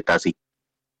ਜ਼ਰੂਰ ਕੀਤਾ ਸੀ।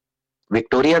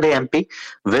 ਵਿਕਟੋਰੀਆ ਦੇ MP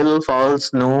ਵਿਲ ਫਾਲਸ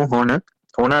ਨੂੰ ਹੁਣ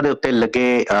ਉਹਨਾਂ ਦੇ ਉੱਤੇ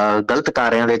ਲੱਗੇ ਗਲਤ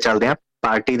ਕਾਰਿਆਂ ਦੇ ਚੱਲਦਿਆਂ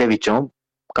ਪਾਰਟੀ ਦੇ ਵਿੱਚੋਂ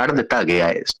ਕੱਢ ਦਿੱਤਾ ਗਿਆ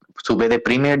ਹੈ। ਸੂਬੇ ਦੇ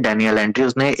ਪ੍ਰੀਮੀਅਰ ਡੈਨੀਅਲ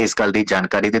ਐਂਡਰਿਊਜ਼ ਨੇ ਇਸ ਗੱਲ ਦੀ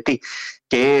ਜਾਣਕਾਰੀ ਦਿੱਤੀ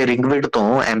ਕਿ ਰਿੰਗਵਿਡ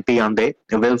ਤੋਂ MP ਆਉਂਦੇ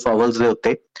ਵਿਲ ਫਾਵਲਸ ਦੇ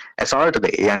ਉੱਤੇ ਅਸੌਲਟ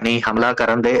ਦੇ ਯਾਨੀ ਹਮਲਾ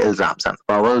ਕਰਨ ਦੇ ਇਲਜ਼ਾਮ ਸਨ।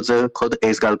 ਫਾਵਲਸ ਖੁਦ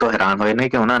ਇਸ ਗੱਲ ਤੋਂ ਹੈਰਾਨ ਹੋਏ ਨੇ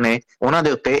ਕਿ ਉਹਨਾਂ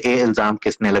ਦੇ ਉੱਤੇ ਇਹ ਇਲਜ਼ਾਮ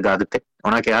ਕਿਸ ਨੇ ਲਗਾ ਦਿੱਤੇ।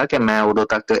 ਉਹਨਾਂ ਕਿਹਾ ਕਿ ਮੈਂ ਉਦੋਂ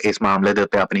ਤੱਕ ਇਸ ਮਾਮਲੇ ਦੇ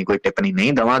ਉੱਤੇ ਆਪਣੀ ਕੋਈ ਟਿੱਪਣੀ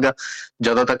ਨਹੀਂ ਦੇਵਾਂਗਾ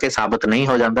ਜਦੋਂ ਤੱਕ ਇਹ ਸਾਬਤ ਨਹੀਂ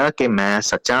ਹੋ ਜਾਂਦਾ ਕਿ ਮੈਂ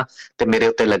ਸੱਚਾ ਤੇ ਮੇਰੇ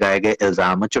ਉੱਤੇ ਲਗਾਏ ਗਏ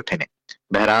ਇਲਜ਼ਾਮ ਝੂਠੇ ਨੇ।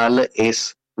 ਬਹਰਾਲ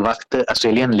ਇਸ ਵਕਤ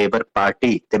ਆਸਟ੍ਰੇਲੀਅਨ ਲੇਬਰ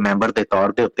ਪਾਰਟੀ ਦੇ ਮੈਂਬਰ ਦੇ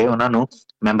ਤੌਰ ਦੇ ਉੱਤੇ ਉਹਨਾਂ ਨੂੰ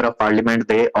ਮੈਂਬਰ ਆਫ ਪਾਰਲੀਮੈਂਟ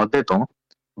ਦੇ ਅਹੁਦੇ ਤੋਂ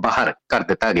ਬਾਹਰ ਕਰ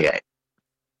ਦਿੱਤਾ ਗਿਆ ਹੈ।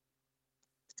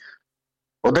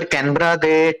 ਉਧਰ ਕੈਨਬਰਾ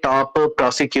ਦੇ ਟਾਪ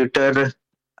ਪ੍ਰੋਸੀਕਿਊਟਰ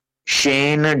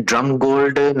ਸ਼ੇਨ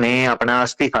ਡਰਮਗੋਲਡ ਨੇ ਆਪਣਾ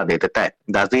ਅਸਤੀਫਾ ਦੇ ਦਿੱਤਾ ਹੈ।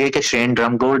 ਦੱਸ ਦਈਏ ਕਿ ਸ਼ੇਨ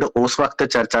ਡਰਮਗੋਲਡ ਉਸ ਵਕਤ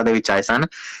ਚਰਚਾ ਦੇ ਵਿੱਚ ਆਏ ਸਨ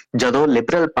ਜਦੋਂ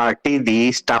ਲਿਬਰਲ ਪਾਰਟੀ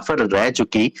ਦੀ ਸਟਾਫਰ ਰਹਿ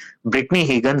ਚੁੱਕੀ ਬ੍ਰਿਟਨੀ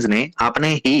ਹਿਗਨਸ ਨੇ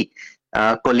ਆਪਣੇ ਹੀ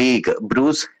ਕੋਲੀਗ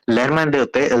ਬਰੂਸ ਲੈਰਮਨ ਦੇ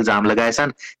ਉੱਤੇ ਇਲਜ਼ਾਮ ਲਗਾਏ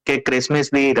ਸਨ ਕਿ ਕ੍ਰਿਸਮਸ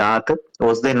ਦੀ ਰਾਤ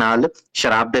ਉਸ ਦੇ ਨਾਲ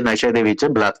ਸ਼ਰਾਬ ਦੇ ਨਸ਼ੇ ਦੇ ਵਿੱਚ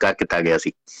ਬਲਾਤਕਾਰ ਕੀਤਾ ਗਿਆ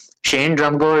ਸੀ। ਸ਼ੇਨ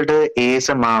ਡਰਮਗੋਲਡ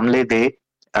ਇਸ ਮਾਮਲੇ ਦੇ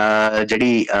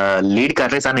ਜਿਹੜੀ ਲੀਡ ਕਰ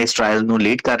ਰਹੇ ਸਨ, ਇਸ ਟ੍ਰਾਇਲ ਨੂੰ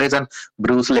ਲੀਡ ਕਰ ਰਹੇ ਸਨ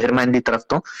ਬਰੂਸ ਲਹਿਰਮੈਨ ਦੀ ਤਰਫ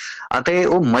ਤੋਂ, ਅਤੇ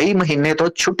ਉਹ ਮਈ ਮਹੀਨੇ ਤੋਂ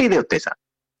ਛੁੱਟੀ ਦੇ ਉੱਤੇ ਸਨ।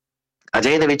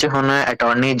 ਅਜੇ ਦੇ ਵਿੱਚ ਹੁਣ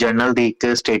ਅਟਾਰਨੀ ਜਨਰਲ ਦੀ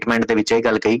ਇੱਕ ਸਟੇਟਮੈਂਟ ਦੇ ਵਿੱਚ ਇਹ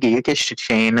ਗੱਲ ਕਹੀ ਗਈ ਹੈ ਕਿ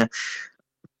ਸ਼ੇਨ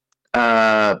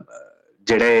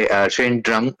ਜਿਹੜੇ ਸ਼ੇਨ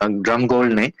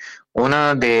ਡਰਮਗੋਲਡ ਨੇ,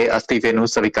 ਉਹਨਾਂ ਦੇ ਅਸਤੀਫੇ ਨੂੰ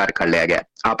ਸਵੀਕਾਰ ਕਰ ਲਿਆ ਗਿਆ।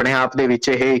 ਆਪਣੇ ਆਪ ਦੇ ਵਿੱਚ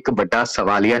ਇਹ ਇੱਕ ਵੱਡਾ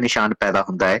ਸਵਾਲੀਆ ਨਿਸ਼ਾਨ ਪੈਦਾ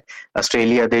ਹੁੰਦਾ ਹੈ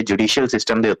ਆਸਟ੍ਰੇਲੀਆ ਦੇ ਜੁਡੀਸ਼ੀਅਲ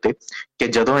ਸਿਸਟਮ ਦੇ ਉੱਤੇ, ਕਿ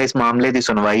ਜਦੋਂ ਇਸ ਮਾਮਲੇ ਦੀ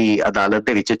ਸੁਣਵਾਈ ਅਦਾਲਤ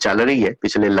ਦੇ ਵਿੱਚ ਚੱਲ ਰਹੀ ਹੈ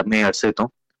ਪਿਛਲੇ ਲੰਮੇ ਅਰਸੇ ਤੋਂ,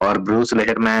 ਔਰ ਬਰੂਸ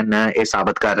ਲਹਿਰਮੈਨ ਇਹ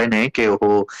ਸਾਬਤ ਕਰ ਰਹੇ ਨੇ ਕਿ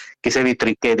ਉਹ ਕਿਸੇ ਵੀ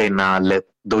ਤਰੀਕੇ ਦੇ ਨਾਲ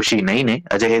ਦੋਸ਼ੀ ਨਹੀਂ ਨੇ।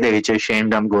 ਅਜਿਹੇ ਦੇ ਵਿੱਚ ਸ਼ੇਨ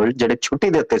ਡਰਮਗੋਲਡ ਜਿਹੜੇ ਛੁੱਟੀ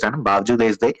ਦੇ ਉੱਤੇ ਸਨ, ਬਾਵਜੂਦ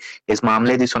ਇਸ ਦੇ ਇਸ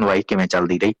ਮਾਮਲੇ ਦੀ ਸੁਣਵਾਈ ਕਿਵੇਂ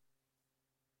ਚੱਲਦੀ ਰਹੀ।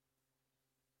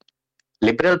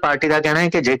 ਲਿਬਰਲ ਪਾਰਟੀ ਦਾ ਕਹਿਣਾ ਹੈ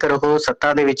ਕਿ ਜੇਕਰ ਉਹ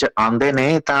ਸੱਤਾ ਦੇ ਵਿੱਚ ਆਉਂਦੇ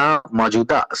ਨੇ ਤਾਂ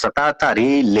ਮੌਜੂਦਾ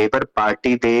ਸੱਤਾਧਾਰੀ ਲੇਬਰ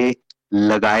ਪਾਰਟੀ ਦੇ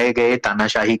ਲਗਾਏ ਗਏ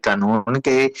ਤਾਨਾਸ਼ਾਹੀ ਕਾਨੂੰਨ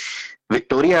ਕਿ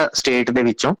ਵਿਕਟੋਰੀਆ ਸਟੇਟ ਦੇ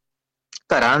ਵਿੱਚੋਂ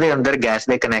ਘਰਾਂ ਦੇ ਅੰਦਰ ਗੈਸ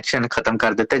ਦੇ ਕਨੈਕਸ਼ਨ ਖਤਮ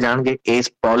ਕਰ ਦਿੱਤੇ ਜਾਣਗੇ।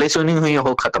 ਇਸ ਪਾਲਿਸੀ ਨੂੰ ਹੀ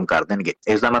ਉਹ ਖਤਮ ਕਰ ਦੇਣਗੇ।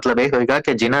 ਇਸ ਦਾ ਮਤਲਬ ਇਹ ਹੋਏਗਾ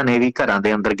ਕਿ ਜਿਨ੍ਹਾਂ ਨੇ ਵੀ ਘਰਾਂ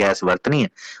ਦੇ ਅੰਦਰ ਗੈਸ ਵਰਤਣੀ ਹੈ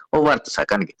ਉਹ ਵਰਤ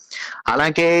ਸਕਣਗੇ।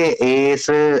 ਹਾਲਾਂਕਿ ਇਸ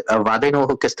ਵਾਅਦੇ ਨੂੰ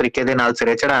ਉਹ ਕਿਸ ਤਰੀਕੇ ਦੇ ਨਾਲ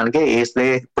ਸਿਰੇ ਚੜਾਉਣਗੇ, ਇਸ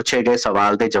ਦੇ ਪੁੱਛੇ ਗਏ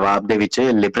ਸਵਾਲ ਦੇ ਜਵਾਬ ਦੇ ਵਿੱਚ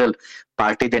ਲਿਬਰਲ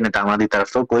ਪਾਰਟੀ ਦੇ ਨੇਤਾਵਾਂ ਦੀ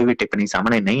ਤਰਫ ਤੋਂ ਕੋਈ ਵੀ ਟਿੱਪਣੀ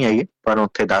ਸਾਹਮਣੇ ਨਹੀਂ ਆਈ ਹੈ। ਪਰ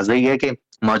ਉੱਥੇ ਦੱਸ ਦਈ ਹੈ ਕਿ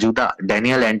ਮੌਜੂਦਾ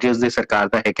ਡੈਨੀਅਲ ਐਂਡਰਿਊਜ਼ ਦੀ ਸਰਕਾਰ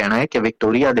ਦਾ ਇਹ ਕਹਿਣਾ ਹੈ ਕਿ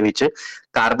ਵਿਕਟੋਰੀਆ ਦੇ ਵਿੱਚ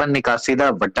ਕਾਰਬਨ ਨਿਕਾਸੀ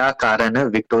ਦਾ ਵੱਡਾ ਕਾਰਨ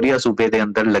ਵਿਕਟੋਰੀਆ ਸੂਬੇ ਦੇ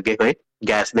ਅੰਦਰ ਲੱਗੇ ਹੋਏ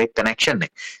ਗੈਸ ਦੇ ਕਨੈਕਸ਼ਨ ਨੇ।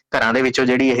 ਘਰਾਂ ਦੇ ਵਿੱਚੋਂ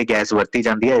ਜਿਹੜੀ ਇਹ ਗੈਸ ਵਰਤੀ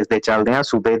ਜਾਂਦੀ ਹੈ, ਇਸ ਦੇ ਚੱਲਦਿਆਂ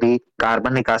ਸੂਬੇ ਦੀ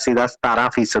ਕਾਰਬਨ ਨਿਕਾਸੀ ਦਾ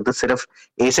 17% ਸਿਰਫ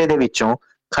ਇਸੇ ਦੇ ਵਿੱਚੋਂ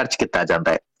ਖਰਚ ਕੀਤਾ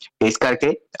ਜਾਂਦਾ ਹੈ। ਇਸ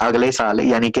ਕਰਕੇ ਅਗਲੇ ਸਾਲ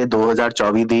ਯਾਨੀ ਕਿ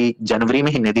 2024 ਦੀ ਜਨਵਰੀ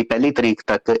ਮਹੀਨੇ ਦੀ 1 ਤਰੀਕ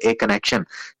ਤੱਕ ਇਹ ਕਨੈਕਸ਼ਨ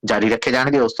ਜਾਰੀ ਰੱਖੇ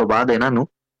ਜਾਣਗੇ। ਉਸ ਤੋਂ ਬਾਅਦ ਇਹਨਾਂ ਨੂੰ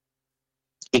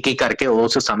ਇੱਕ ਇੱਕ ਕਰਕੇ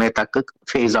ਉਸ ਸਮੇਂ ਤੱਕ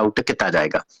ਫੇਜ਼ ਆਊਟ ਕੀਤਾ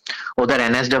ਜਾਏਗਾ। ਉਧਰ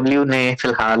NSW ਨੇ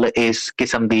ਫਿਲਹਾਲ ਇਸ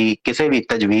ਕਿਸਮ ਦੀ ਕਿਸੇ ਵੀ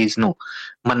ਤਜਵੀਜ਼ ਨੂੰ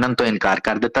ਮੰਨਣ ਤੋਂ ਇਨਕਾਰ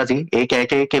ਕਰ ਦਿੱਤਾ ਸੀ, ਇਹ ਕਹਿ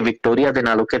ਕੇ ਕਿ ਵਿਕਟੋਰੀਆ ਦੇ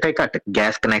ਨਾਲੋਂ ਕਿਤੇ ਘੱਟ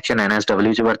ਗੈਸ ਕਨੈਕਸ਼ਨ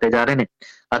NSW 'ਚ ਵਰਤੇ ਜਾ ਰਹੇ ਨੇ।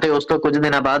 ਅਤੇ ਉਸ ਤੋਂ ਕੁਝ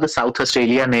ਦਿਨਾਂ ਬਾਅਦ ਸਾਊਥ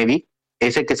ਆਸਟ੍ਰੇਲੀਆ ਨੇ ਵੀ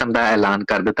ਇਸੇ ਕਿਸਮ ਦਾ ਐਲਾਨ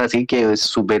ਕਰ ਦਿੱਤਾ ਸੀ ਕਿ ਇਸ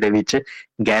ਸੂਬੇ ਦੇ ਵਿੱਚ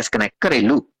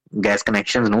ਘਰੇਲੂ ਗੈਸ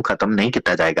ਕਨੈਕਸ਼ਨ ਨੂੰ ਖਤਮ ਨਹੀਂ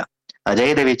ਕੀਤਾ ਜਾਏਗਾ।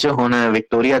 ਅਜਿਹੇ ਦੇ ਵਿੱਚ ਹੁਣ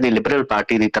ਵਿਕਟੋਰੀਆ ਦੀ ਲਿਬਰਲ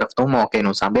ਪਾਰਟੀ ਦੀ ਤਰਫ ਤੋਂ ਮੌਕੇ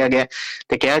ਨੂੰ ਸਾਂਭਿਆ ਗਿਆ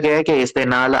ਤੇ ਕਿਹਾ ਗਿਆ ਕਿ ਇਸ ਦੇ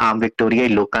ਨਾਲ ਆਮ ਵਿਕਟੋਰੀਆਈ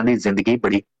ਲੋਕਾਂ ਦੀ ਜ਼ਿੰਦਗੀ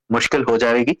ਬੜੀ ਮੁਸ਼ਕਿਲ ਹੋ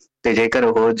ਜਾਵੇਗੀ, ਤੇ ਜੇਕਰ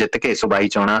ਉਹ ਜਿੱਤ ਕੇ ਸੂਬਾਈ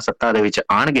ਚੋਣਾਂ ਸੱਤਾ ਦੇ ਵਿੱਚ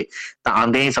ਆਣਗੇ ਤਾਂ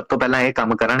ਆਉਂਦੇ ਹੀ ਸਭ ਤੋਂ ਪਹਿਲਾਂ ਇਹ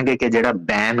ਕੰਮ ਕਰਨਗੇ ਕਿ ਜਿਹੜਾ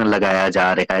ਬੈਨ ਲਗਾਇਆ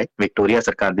ਜਾ ਰਿਹਾ ਹੈ ਵਿਕਟੋਰੀਆ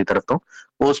ਸਰਕਾਰ ਦੀ ਤਰਫ ਤੋਂ,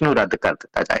 ਉਸ ਨੂੰ ਰੱਦ ਕਰ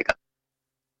ਦਿੱਤਾ ਜਾਏਗਾ।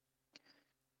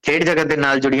 ਖੇਡ ਜਗਤ ਦੇ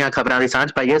ਨਾਲ ਜੁੜੀਆਂ ਖਬਰਾਂ ਦੀ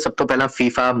ਸਾਂਝ ਪਾਈਏ। ਸਭ ਤੋਂ ਪਹਿਲਾਂ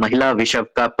ਫੀਫਾ ਮਹਿਲਾ ਵਿਸ਼ਵ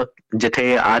ਕੱਪ,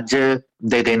 ਜਿੱਥੇ ਅੱਜ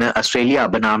ਦੇ ਦਿਨ ਆਸਟ੍ਰੇਲੀਆ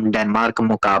ਬਨਾਮ ਡੈਨਮਾਰਕ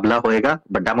ਮੁਕਾਬਲਾ ਹੋਏਗਾ।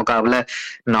 ਵੱਡਾ ਮੁਕਾਬਲਾ ਹੈ,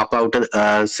 ਨੌਕਆਊਟ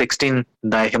 16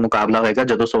 ਦਾ ਇਹ ਮੁਕਾਬਲਾ ਹੋਏਗਾ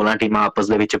ਜਦੋਂ 16 ਟੀਮਾਂ ਆਪਸ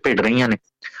ਦੇ ਵਿੱਚ ਭਿੜ ਰਹੀਆਂ ਨੇ।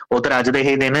 ਉਧਰ ਅੱਜ ਦੇ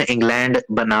ਹੀ ਦਿਨ ਇੰਗਲੈਂਡ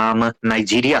ਬਨਾਮ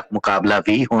ਨਾਈਜੀਰੀਆ ਮੁਕਾਬਲਾ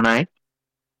ਵੀ ਹੋਣਾ ਹੈ।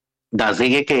 ਦੱਸ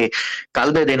ਦਈਏ ਕਿ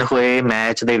ਕੱਲ ਦੇ ਦਿਨ ਹੋਏ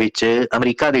ਮੈਚ ਦੇ ਵਿੱਚ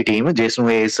ਅਮਰੀਕਾ ਦੀ ਟੀਮ, ਜਿਸ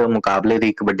ਨੂੰ ਇਸ ਮੁਕਾਬਲੇ ਦੀ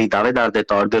ਇੱਕ ਵੱਡੀ ਦਾਅਵੇਦਾਰ ਦੇ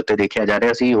ਤੌਰ ਦੇ ਉੱਤੇ ਦੇਖਿਆ ਜਾ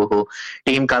ਰਿਹਾ ਸੀ, ਉਹ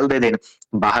ਟੀਮ ਕੱਲ ਦੇ ਦਿਨ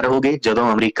ਬਾਹਰ ਹੋ ਗਈ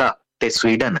ਜਦੋਂ ਅਮਰੀਕਾ ਤੇ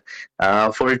ਸਵੀਡਨ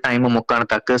ਫੁੱਲ ਟਾਈਮ ਮੁੱਕਣ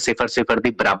ਤੱਕ 0-0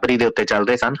 ਦੀ ਬਰਾਬਰੀ ਦੇ ਉੱਤੇ ਚੱਲ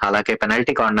ਰਹੇ ਸਨ। ਹਾਲਾਂਕਿ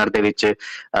ਪੈਨਲਟੀ ਕਾਰਨਰ ਦੇ ਵਿੱਚ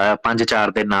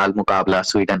 5-4 ਦੇ ਨਾਲ ਮੁਕਾਬਲਾ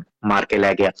ਸਵੀਡਨ ਮਾਰ ਕੇ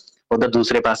ਲੈ ਗਿਆ। ਉਧਰ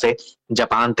ਦੂਸਰੇ ਪਾਸੇ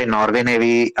ਜਾਪਾਨ ਤੇ ਨਾਰਵੇ ਨੇ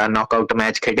ਵੀ ਨੌਕਆਊਟ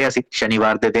ਮੈਚ ਖੇਡਿਆ ਸੀ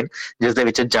ਸ਼ਨੀਵਾਰ ਦੇ ਦਿਨ, ਜਿਸ ਦੇ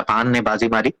ਵਿੱਚ ਜਾਪਾਨ ਨੇ ਬਾਜ਼ੀ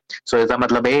ਮਾਰੀ। ਸੋ ਇਸ ਦਾ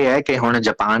ਮਤਲਬ ਇਹ ਹੈ ਕਿ ਹੁਣ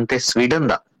ਜਾਪਾਨ ਤੇ ਸਵੀਡਨ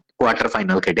ਦਾ ਕੁਆਟਰ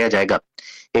ਫਾਈਨਲ ਖੇਡਿਆ ਜਾਏਗਾ।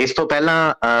 ਇਸ ਤੋਂ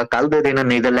ਪਹਿਲਾਂ ਕੱਲ ਦੇ ਦਿਨ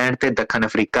ਨੀਦਰਲੈਂਡ ਤੇ ਦੱਖਣ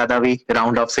Africa the we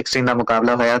round of 16 ਦਾ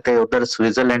ਮੁਕਾਬਲਾ ਹੋਇਆ ਤੇ ਉਧਰ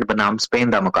ਸਵਿਟਜ਼ਰਲੈਂਡ ਬਨਾਮ ਸਪੇਨ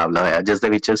ਦਾ ਮੁਕਾਬਲਾ ਹੋਇਆ, ਜਿਸ ਦੇ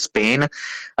ਵਿੱਚ ਸਪੇਨ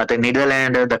ਅਤੇ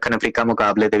ਨੀਦਰਲੈਂਡ ਦੱਖਣ ਅਫਰੀਕਾ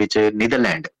ਮੁਕਾਬਲੇ ਦੇ ਵਿੱਚ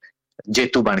ਨੀਦਰਲੈਂਡ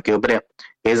ਜੇਤੂ ਬਣ ਕੇ ਉਭਰਿਆ।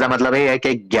 ਇਸ ਦਾ ਮਤਲਬ ਇਹ ਹੈ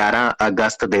ਕਿ 11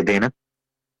 ਅਗਸਤ ਦੇ ਦਿਨ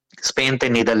ਸਪੇਨ ਤੇ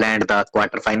ਨੀਦਰਲੈਂਡ ਦਾ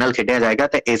ਕੁਆਟਰ ਫਾਈਨਲ ਖੇਡਿਆ ਜਾਏਗਾ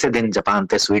ਤੇ ਇਸੇ ਦਿਨ ਜਾਪਾਨ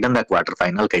ਤੇ ਸਵੀਡਨ ਦਾ ਕੁਆਟਰ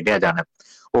ਫਾਈਨਲ ਖੇਡਿਆ ਜਾਣਾ।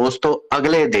 ਉਸ ਤੋਂ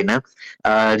ਅਗਲੇ ਦਿਨ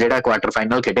ਜਿਹੜਾ ਕੁਆਟਰ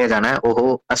ਫਾਈਨਲ ਖੇਡਿਆ ਜਾਣਾ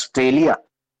ਉਹ ਆਸਟ੍ਰੇਲੀਆ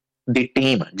ਦੀ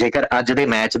ਟੀਮ ਜੇਕਰ ਅੱਜ ਦੇ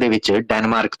ਮੈਚ ਦੇ ਵਿੱਚ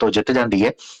ਡੈਨਮਾਰਕ ਤੋਂ ਜਿੱਤ ਜਾਂਦੀ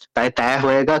ਹੈ ਤਾਂ ਇਹ ਤੈਅ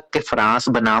ਹੋਏਗਾ ਕਿ ਫਰਾਂਸ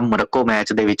ਬਨਾਮ ਮੋਰੋਕੋ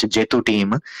ਮੈਚ ਦੇ ਵਿੱਚ ਜੇਤੂ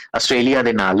ਟੀਮ ਆਸਟ੍ਰੇਲੀਆ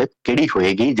ਦੇ ਨਾਲ ਕਿਹੜੀ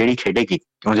ਹੋਏਗੀ, ਜਿਹੜੀ ਖੇਡੇਗੀ।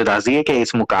 ਉਂਝ ਦੱਸ ਦਈਏ ਕਿ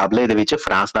ਇਸ ਮੁਕਾਬਲੇ ਦੇ ਵਿੱਚ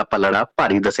ਫਰਾਂਸ ਦਾ ਪਲੜਾ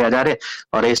ਭਾਰੀ ਦੱਸਿਆ ਜਾ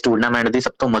ਰਿਹਾ ਔਰ ਇਸ ਟੂਰਨਾਮੈਂਟ ਦੀ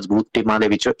ਸਭ ਤੋਂ ਮਜ਼ਬੂਤ ਟੀਮਾਂ ਦੇ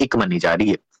ਵਿੱਚੋਂ ਇੱਕ ਮੰਨੀ ਜਾ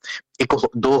ਰਹੀ ਹੈ।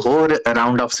 ਦੋ ਹੋਰ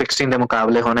ਰਾਊਂਡ ਆਫ 16 ਦੇ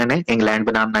ਮੁਕਾਬਲੇ ਹੋਣੇ ਨੇ, ਇੰਗਲੈਂਡ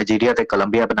ਬਨਾਮ ਨਾਈਜੀਰੀਆ ਤੇ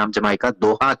ਕੋਲੰਬੀਆ ਬਨਾਮ ਜਮਾਇਕਾ।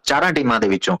 ਚਾਰਾਂ ਟੀਮਾਂ ਦੇ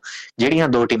ਵਿੱਚੋਂ ਜਿਹੜੀਆਂ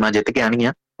 2 ਟੀਮਾਂ ਜਿੱਤ ਕੇ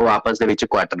ਆਣਗੀਆਂ ਉਹ ਆਪਸ ਦੇ ਵਿੱਚ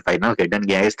ਕੁਆਟਰ ਫਾਈਨਲ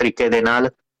ਖੇਡਣਗੀਆਂ। ਇਸ ਤਰੀਕੇ ਦੇ ਨਾਲ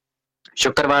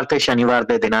ਸ਼ੁੱਕਰਵਾਰ ਤੇ ਸ਼ਨੀਵਾਰ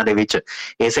ਦੇ ਦਿਨਾਂ ਦੇ ਵਿੱਚ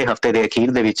ਇਸੇ ਹਫਤੇ ਦੇ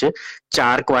ਅਖੀਰ ਦੇ ਵਿੱਚ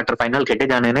 4 ਕੁਆਟਰ ਫਾਈਨਲ ਖੇਡੇ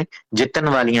ਜਾਣੇ ਨੇ। ਜਿੱਤਣ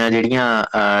ਵਾਲੀਆਂ ਜਿਹੜੀਆਂ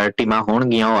ਟੀਮਾਂ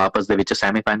ਹੋਣਗੀਆਂ ਉਹ ਆਪਸ ਦੇ ਵਿੱਚ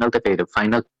ਸੈਮੀਫਾਈਨਲ ਤੇ ਫਿਰ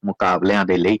ਫਾਈਨਲ ਮੁਕਾਬਲਿਆਂ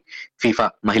ਦੇ ਲਈ ਫੀਫਾ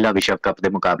ਮਹਿਲਾ ਵਿਸ਼ਵ ਕੱਪ ਦੇ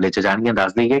ਮੁਕਾਬਲੇ 'ਚ ਜਾਣਗੀਆਂ।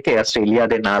 ਦੱਸ ਦਈਏ ਕਿ ਆਸਟ੍ਰੇਲੀਆ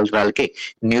ਦੇ ਨਾਲ ਰਲ ਕੇ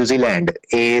ਨਿਊਜ਼ੀਲੈਂਡ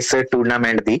ਇਸ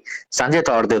ਟੂਰਨਾਮੈਂਟ ਦੀ ਸਾਂਝੇ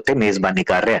ਤੌਰ ਦੇ ਉੱਤੇ ਮੇਜ਼ਬਾਨੀ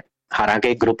ਕਰ ਰਿਹਾ।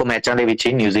 ਹਾਲਾਂਕਿ ਗਰੁੱਪ ਮੈਚਾਂ ਦੇ ਵਿੱਚ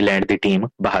ਹੀ ਨਿਊਜ਼ੀਲੈਂਡ ਦੀ ਟੀਮ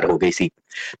ਬਾਹਰ ਹੋ ਗਈ ਸੀ।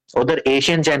 ਉਧਰ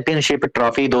ਏਸ਼ੀਅਨ ਚੈਂਪੀਅਨਸ਼ਿਪ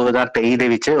ਟਰਾਫੀ 2023 ਦੇ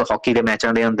ਵਿੱਚ ਹਾਕੀ ਦੇ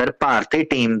ਮੈਚਾਂ ਦੇ ਅੰਦਰ ਭਾਰਤੀ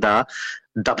ਟੀਮ ਦਾ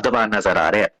ਦਬਦਬਾ ਨਜ਼ਰ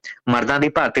ਆ ਰਿਹਾ। ਮਰਦਾਂ ਦੀ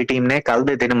ਭਾਰਤੀ ਟੀਮ ਨੇ ਕੱਲ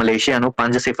ਦੇ ਦਿਨ ਮਲੇਸ਼ੀਆ ਨੂੰ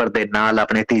 5-0 ਦੇ ਨਾਲ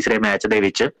ਆਪਣੇ ਤੀਸਰੇ ਮੈਚ ਦੇ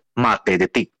ਵਿੱਚ ਮਾਤ ਦੇ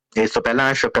ਦਿੱਤੀ। ਇਸ ਤੋਂ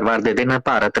ਪਹਿਲਾਂ ਸ਼ੁੱਕਰਵਾਰ ਦੇ ਦਿਨ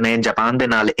ਭਾਰਤ ਨੇ ਜਾਪਾਨ ਦੇ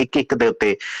ਨਾਲ 1-1 ਦੇ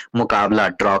ਉੱਤੇ ਮੁਕਾਬਲਾ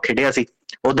ਡਰਾ ਖੇਡਿਆ ਸੀ।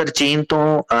 ਉਧਰ ਚੀਨ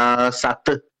ਤੋਂ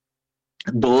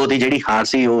 7-2 ਦੀ ਜਿਹੜੀ ਹਾਰ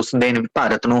ਸੀ ਉਸ ਨੇ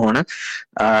ਭਾਰਤ ਨੂੰ ਹੁਣ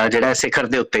ਜਿਹੜਾ ਸਿਖਰ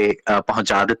ਦੇ ਉੱਤੇ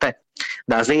ਪਹੁੰਚਾ ਦਿੱਤਾ ਹੈ।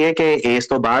 ਦੱਸ ਦਈਏ ਕਿ ਇਸ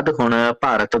ਤੋਂ ਬਾਅਦ ਹੁਣ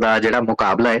ਭਾਰਤ ਦਾ ਜਿਹੜਾ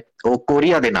ਮੁਕਾਬਲਾ ਹੈ ਉਹ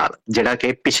ਕੋਰੀਆ ਦੇ ਨਾਲ, ਜਿਹੜਾ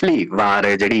ਕਿ ਪਿਛਲੀ ਵਾਰ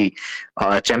ਜਿਹੜੀ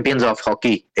champions of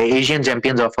hockey, Asian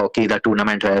champions of hockey the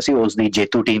tournament ਹੋਇਆ ਸੀ, ਉਸ ਦੀ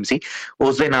ਜੇਤੂ ਟੀਮ ਸੀ,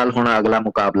 ਉਸ ਦੇ ਨਾਲ ਹੁਣ ਅਗਲਾ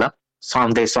ਮੁਕਾਬਲਾ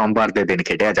ਸੋਮਵਾਰ ਦੇ ਦਿਨ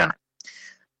ਖੇਡਿਆ ਜਾਣਾ।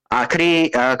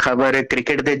 ਆਖਰੀ ਖਬਰ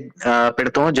ਕ੍ਰਿਕਟ ਦੇ ਪਿੜ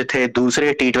ਤੋਂ, ਜਿੱਥੇ ਦੂਸਰੇ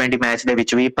T20 ਮੈਚ ਦੇ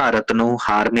ਵਿੱਚ ਵੀ ਭਾਰਤ ਨੂੰ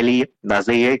ਹਾਰ ਮਿਲੀ ਹੈ। ਦੱਸ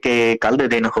ਦਈਏ ਕਿ ਕੱਲ ਦੇ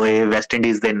ਦਿਨ ਹੋਏ ਵੈਸਟ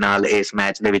ਇੰਡੀਜ਼ ਦੇ ਨਾਲ ਇਸ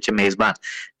ਮੈਚ ਦੇ ਵਿੱਚ ਮੇਜ਼ਬਾਨ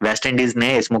ਵੈਸਟ ਇੰਡੀਜ਼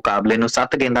ਨੇ ਇਸ ਮੁਕਾਬਲੇ ਨੂੰ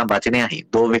 7 ਗੇਂਦਾਂ ਬਚਦਿਆਂ ਹੀ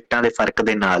 2 ਵਿਕਟਾਂ ਦੇ ਫਰਕ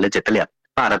ਦੇ ਨਾਲ ਜਿੱਤ ਲਿਆ।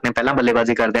 ਭਾਰਤ ਨੇ ਪਹਿਲਾਂ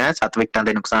ਬੱਲੇਬਾਜ਼ੀ ਕਰਦਿਆਂ 7 ਵਿਕਟਾਂ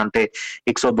ਦੇ ਨੁਕਸਾਨ ਤੇ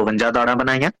 152 ਦੌੜਾਂ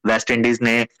ਬਣਾਈਆਂ। ਵੈਸਟ ਇੰਡੀਜ਼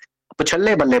ਨੇ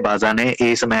ਪਿਛਲੇ ਬੱਲੇਬਾਜ਼ਾਂ ਨੇ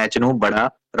ਇਸ ਮੈਚ ਨੂੰ ਬੜਾ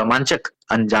ਰੋਮਾਂਚਕ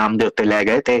ਅੰਜਾਮ ਦੇ ਉੱਤੇ ਲੈ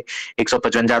ਗਏ ਤੇ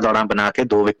 155 ਦੌੜਾਂ ਬਣਾ ਕੇ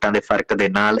 2 ਵਿਕਟਾਂ ਦੇ ਫਰਕ ਦੇ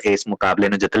ਨਾਲ ਇਸ ਮੁਕਾਬਲੇ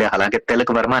ਨੂੰ ਜਿੱਤ ਲਿਆ। ਹਾਲਾਂਕਿ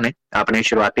ਤਿਲਕ ਵਰਮਾ ਨੇ ਆਪਣੇ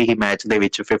ਸ਼ੁਰੂਆਤੀ ਹੀ ਮੈਚ ਦੇ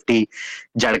ਵਿੱਚ 50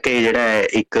 ਜੜ ਕੇ ਜਿਹੜਾ ਹੈ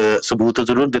ਇੱਕ ਸਬੂਤ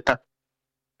ਜ਼ਰੂਰ ਦਿੱਤਾ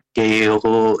ਕਿ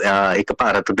ਉਹ ਇੱਕ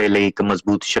ਭਾਰਤ ਦੇ ਲਈ ਇੱਕ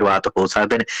ਮਜ਼ਬੂਤ ਸ਼ੁਰੂਆਤ ਹੋ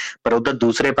ਸਕਦੇ ਨੇ। ਪਰ ਉਧਰ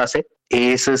ਦੂਸਰੇ ਪਾਸੇ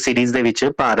ਇਸ ਸੀਰੀਜ਼ ਦੇ ਵਿੱਚ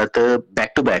ਭਾਰਤ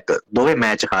ਬੈਕ ਟੂ ਬੈਕ ਦੋਵੇਂ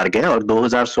ਮੈਚ ਹਾਰ ਗਿਆ ਔਰ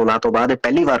 2016 ਤੋਂ ਬਾਅਦ ਇਹ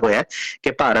ਪਹਿਲੀ ਵਾਰ ਹੋਇਆ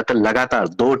ਕਿ ਭਾਰਤ ਲਗਾਤਾਰ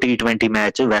 2 T20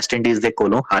 ਮੈਚ ਵੈਸਟ ਇੰਡੀਜ਼ ਦੇ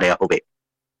ਕੋਲੋਂ ਹਾਰਿਆ ਹੋਵੇ।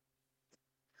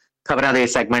 ਖਬਰਾਂ ਦੇ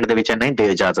ਸੈਗਮੈਂਟ ਦੇ ਵਿੱਚ ਨਹੀਂ ਦੇ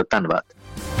ਇਜਾਜ਼ਤ, ਧੰਨਵਾਦ।